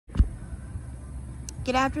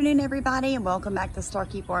Good afternoon, everybody, and welcome back to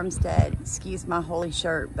Starkey Farmstead. Excuse my holy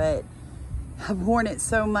shirt, but I've worn it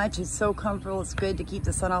so much. It's so comfortable. It's good to keep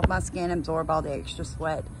the sun off my skin, absorb all the extra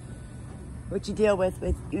sweat, what you deal with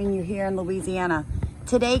when you're here in Louisiana.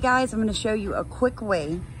 Today, guys, I'm going to show you a quick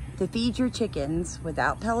way to feed your chickens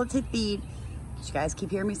without pelleted feed. You guys keep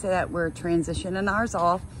hearing me say that. We're transitioning ours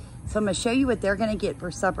off. So I'm going to show you what they're going to get for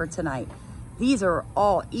supper tonight. These are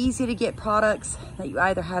all easy to get products that you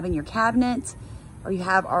either have in your cabinet or you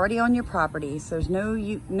have already on your property. So there's no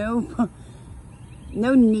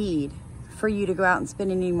need for you to go out and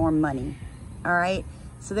spend any more money. All right.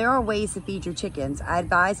 So there are ways to feed your chickens. I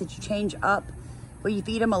advise that you change up where you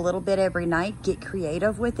feed them a little bit every night. Get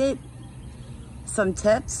creative with it. Some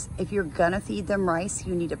tips: if you're gonna feed them rice,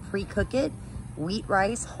 you need to pre-cook it. Wheat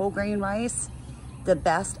rice, whole grain rice, the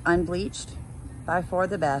best, unbleached, by far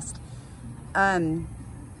the best.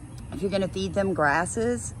 If you're gonna feed them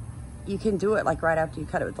grasses, you can do it like right after you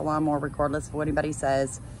cut it with the lawnmower, regardless of what anybody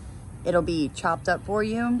says. It'll be chopped up for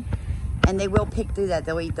you, and they will pick through that.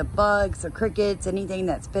 They'll eat the bugs, the crickets, anything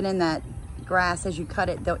that's been in that grass as you cut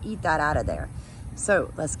it, they'll eat that out of there.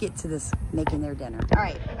 So let's get to this, making their dinner. All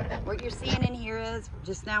right, what you're seeing in here is,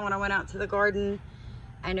 just now when I went out to the garden,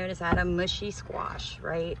 I noticed I had a mushy squash,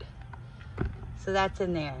 right? So that's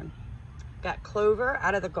in there. Got clover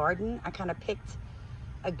out of the garden. I kind of picked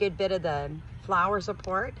a good bit of the flowers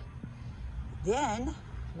apart. Then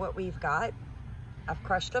what we've got, I've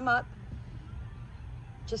crushed them up,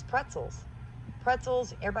 just pretzels.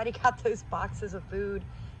 Pretzels, everybody got those boxes of food.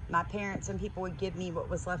 My parents and people would give me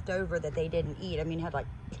what was left over that they didn't eat. I mean, had like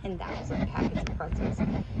 10,000 packets of pretzels.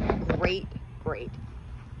 Great, great.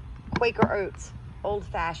 Quaker oats, old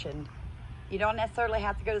fashioned. You don't necessarily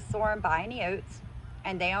have to go to the store and buy any oats,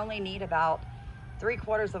 and they only need about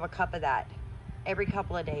 3/4 of a cup of that every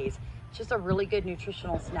couple of days. It's just a really good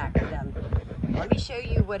nutritional snack for them. Let me show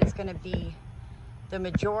you what is gonna be the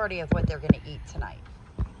majority of what they're gonna eat tonight.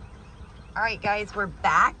 All right, guys, we're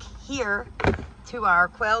back here to our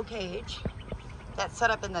quail cage that's set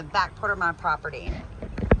up in the back part of my property.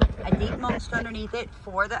 I deep mulched underneath it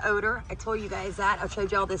for the odor. I told you guys that. I've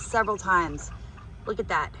showed you all this several times. Look at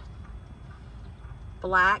that.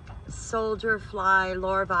 Black soldier fly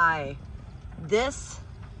larvae. This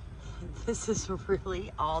is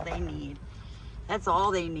really all they need. That's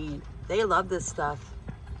all they need. They love this stuff.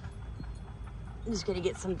 I'm just gonna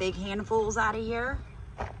get some big handfuls out of here.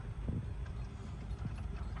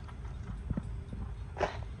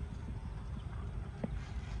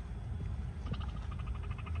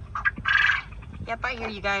 Yep, I hear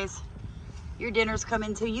you guys. Your dinner's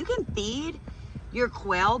coming too. You can feed your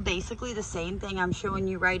quail basically the same thing I'm showing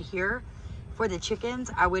you right here. For the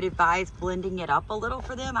chickens, I would advise blending it up a little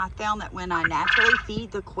for them. I found that when I naturally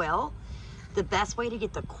feed the quail, the best way to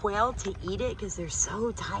get the quail to eat it, because they're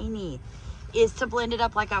so tiny, is to blend it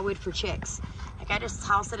up like I would for chicks. Like I just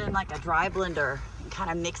toss it in like a dry blender and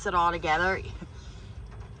kind of mix it all together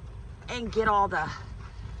and get all the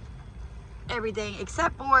everything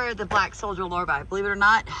except for the black soldier larvae. Believe it or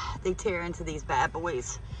not, they tear into these bad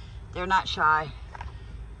boys. They're not shy.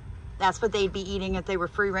 That's what they'd be eating if they were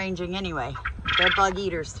free ranging anyway. They're bug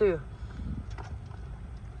eaters too.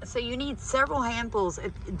 So you need several handfuls.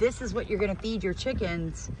 If this is what you're gonna feed your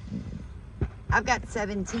chickens, I've got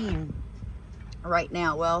 17 right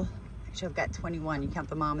now. Well, actually I've got 21. You count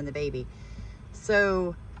the mom and the baby.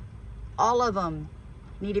 So all of them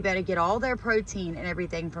need to better get all their protein and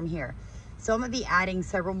everything from here. So I'm gonna be adding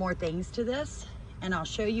several more things to this, and I'll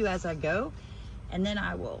show you as I go. And then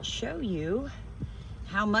I will show you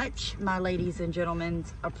how much my ladies and gentlemen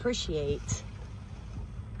appreciate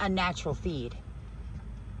a natural feed.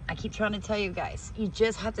 I keep trying to tell you guys, you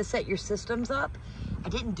just have to set your systems up. I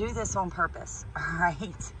didn't do this on purpose, all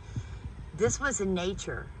right? This was in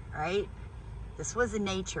nature, right? This was in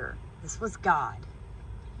nature. This was God.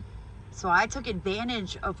 So I took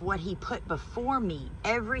advantage of what he put before me.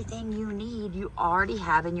 Everything you need, you already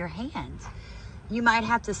have in your hands. You might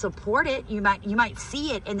have to support it. You might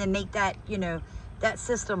see it and then make that, you know, that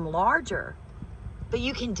system larger, but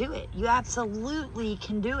you can do it. You absolutely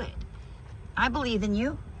can do it. I believe in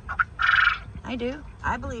you. I do.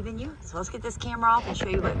 I believe in you. So let's get this camera off and show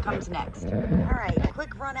you what comes next. All right,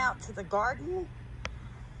 quick run out to the garden.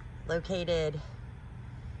 Located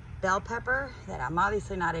bell pepper that I'm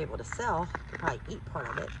obviously not able to sell. I'll probably eat part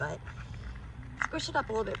of it, but squish it up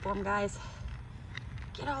a little bit for them, guys.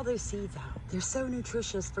 Get all those seeds out. They're so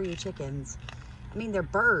nutritious for your chickens. I mean, they're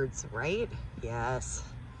birds, right? Yes.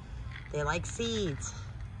 They like seeds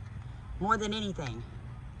more than anything.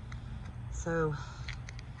 So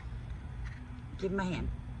give them a hand.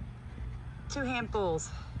 2 handfuls,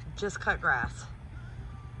 just cut grass.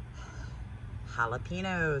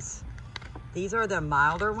 jalapenos. These are the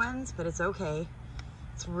milder ones, but it's okay.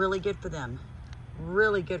 It's really good for them.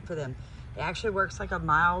 Really good for them. It actually works like a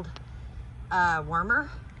mild wormer.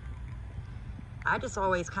 I just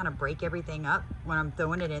always kind of break everything up when I'm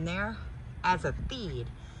throwing it in there as a feed.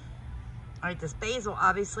 All right, this basil,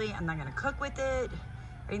 obviously, I'm not gonna cook with it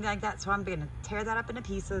or anything like that, so I'm gonna tear that up into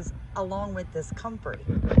pieces along with this comfrey.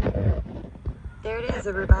 There it is,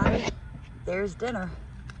 everybody. There's dinner.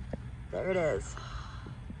 There it is.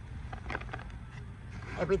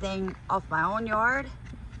 Everything off my own yard,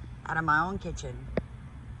 out of my own kitchen.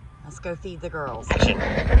 Let's go feed the girls. Come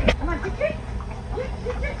on, chick, chick.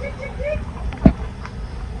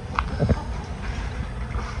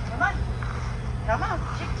 Come on. Come on.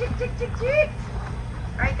 Chick.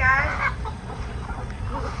 All right, guys.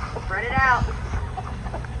 Spread it out.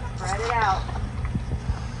 Spread it out.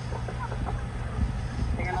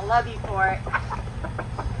 They're going to love you for it.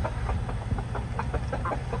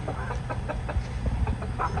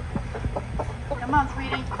 Come on,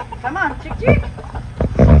 sweetie. Come on, chick.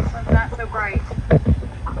 This one's not so bright.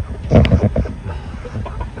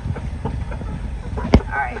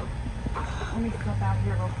 All right. Let me step out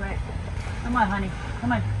here real quick. Come on, honey.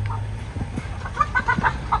 Come on.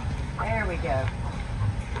 There we go.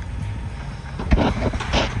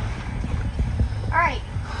 All right.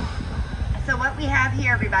 So what we have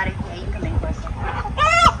here, everybody. Yeah, you can come in closer.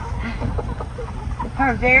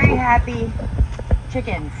 Are very happy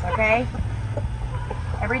chickens, okay?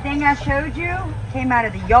 Everything I showed you came out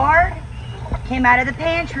of the yard, came out of the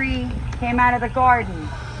pantry, came out of the garden.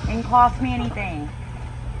 Didn't cost me anything.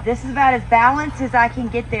 This is about as balanced as I can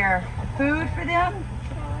get their food for them.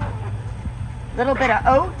 A little bit of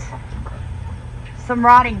oat, some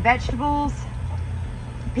rotting vegetables.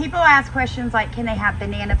 People ask questions like, can they have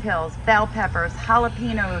banana peels, bell peppers,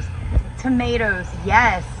 jalapenos, tomatoes?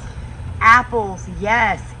 Yes. Apples?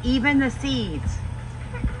 Yes. Even the seeds.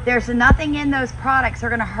 There's nothing in those products that are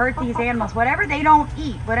going to hurt these animals. Whatever they don't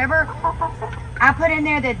eat, whatever I put in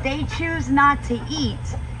there that they choose not to eat,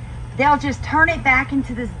 they'll just turn it back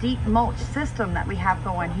into this deep mulch system that we have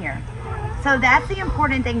going here. So that's the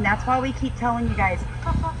important thing. That's why we keep telling you guys,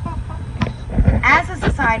 as a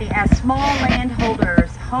society, as small landholders,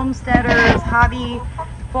 homesteaders, hobby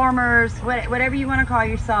farmers, whatever you want to call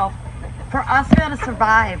yourself, for us to be able to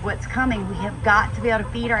survive what's coming, we have got to be able to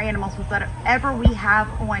feed our animals with whatever we have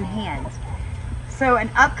on hand. So an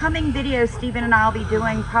upcoming video Stephen and I will be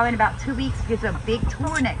doing probably in about 2 weeks because of a big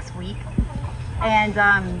tour next week. And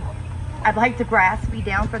I'd like the grass to be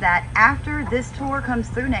down for that. After this tour comes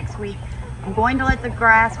through next week, I'm going to let the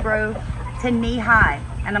grass grow to knee high.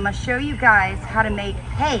 And I'm going to show you guys how to make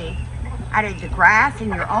hay out of the grass in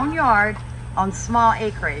your own yard on small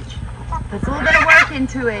acreage. Puts a little bit of work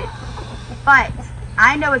into it, but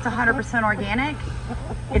I know it's 100% organic.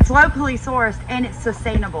 It's locally sourced and it's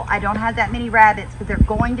sustainable. I don't have that many rabbits, but they're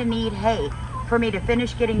going to need hay for me to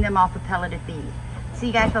finish getting them off of pelleted feed. So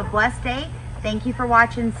you guys have a blessed day. Thank you for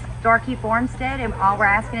watching Starkey Farmstead, and all we're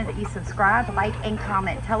asking is that you subscribe, like, and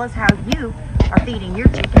comment. Tell us how you are feeding your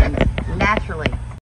chickens naturally.